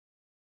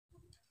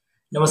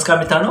नमस्कार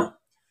मित्रांनो,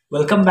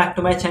 welcome back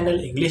to my channel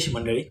English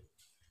मंडळी.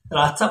 तर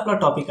आजचा आपला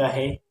टॉपिक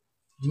आहे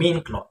main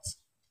clause.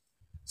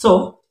 So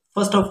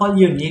first of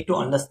all you need to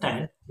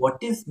understand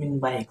what is mean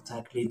by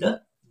exactly the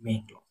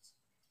main clause.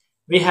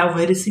 We have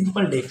very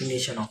simple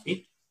definition of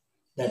it,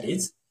 that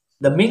is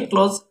the main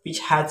clause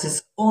which has its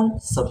own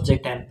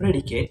subject and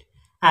predicate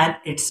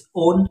and its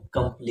own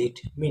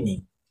complete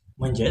meaning.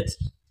 म्हणजेच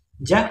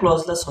ज्या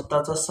क्लॉजला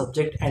स्वतःचा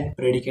subject and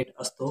predicate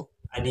असतो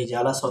आणि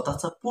ज्याला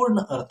स्वतःचा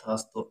पूर्ण अर्थ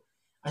असतो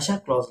अशा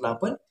क्लॉजला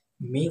आपण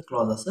मेन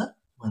क्लॉज असं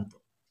म्हणतो.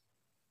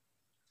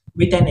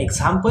 With an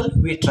example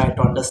we try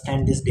to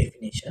understand this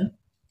definition.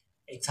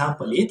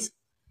 Example is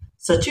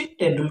Sachin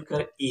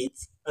Tendulkar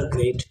is a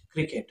great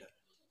cricketer.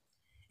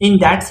 In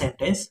that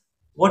sentence,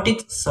 what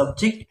is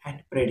subject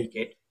and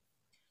predicate?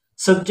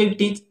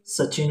 Subject is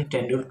Sachin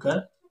Tendulkar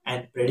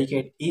and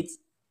predicate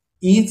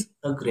is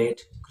a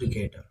great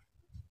cricketer.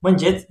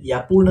 म्हणजेच या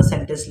पूर्ण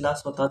सेंटेन्सला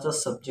स्वतःचा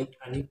subject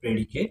आणि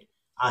predicate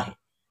आहे.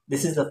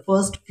 This is the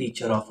first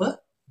feature of a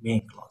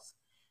main clause.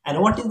 And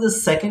what is the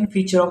second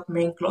feature of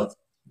main clause?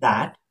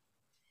 That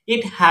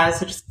it has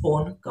its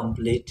own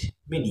complete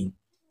meaning.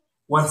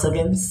 Once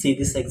again, see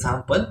this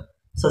example.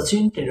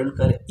 Sachin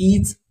Tendulkar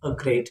is a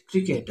great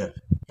cricketer.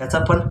 याचा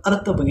पण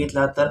अर्थ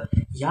बघितला तर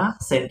या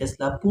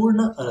सेंटेन्सला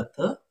पूर्ण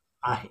अर्थ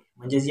आहे.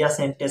 म्हणजेच या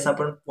sentence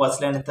आपण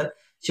वाचल्यानंतर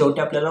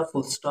शेवटी आपल्याला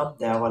फुल स्टॉप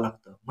द्यावा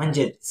लागतं.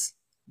 म्हणजेच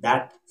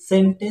that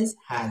sentence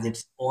has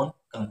its own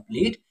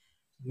complete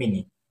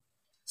meaning.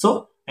 So,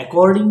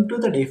 according to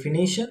the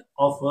definition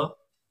of a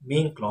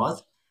main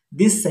clause,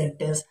 this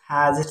sentence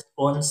has its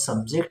own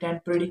subject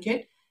and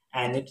predicate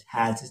and it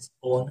has its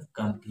own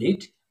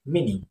complete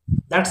meaning.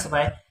 That's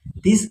why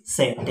this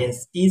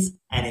sentence is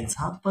an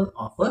example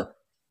of a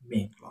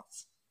main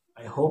clause.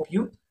 I hope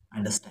you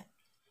understand.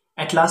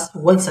 At last,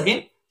 once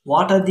again,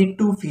 what are the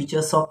two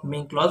features of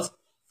main clause?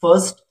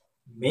 First,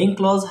 main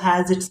clause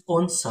has its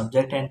own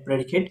subject and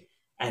predicate,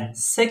 and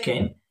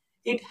second,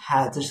 it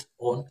has its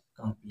own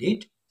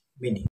complete meaning.